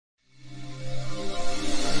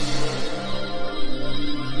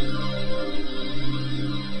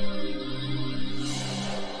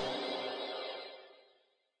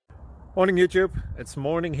Morning YouTube, it's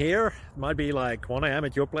morning here. It might be like 1 a.m.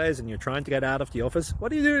 at your place and you're trying to get out of the office.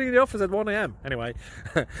 What are you doing in the office at 1 a.m.? Anyway,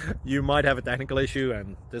 you might have a technical issue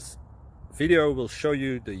and this video will show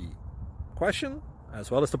you the question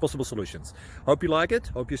as well as the possible solutions. Hope you like it,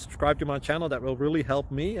 hope you subscribe to my channel. That will really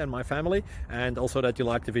help me and my family, and also that you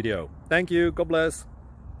like the video. Thank you, God bless.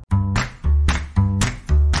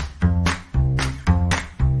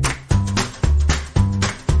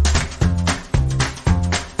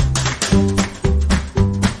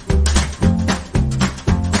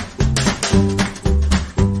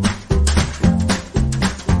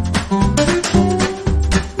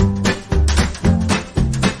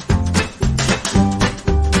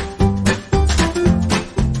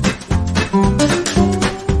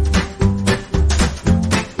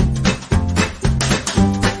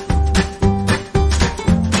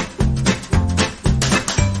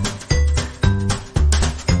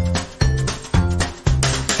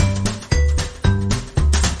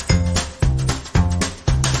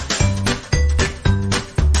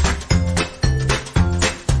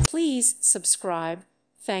 Please subscribe.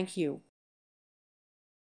 Thank you.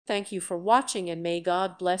 Thank you for watching, and may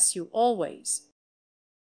God bless you always.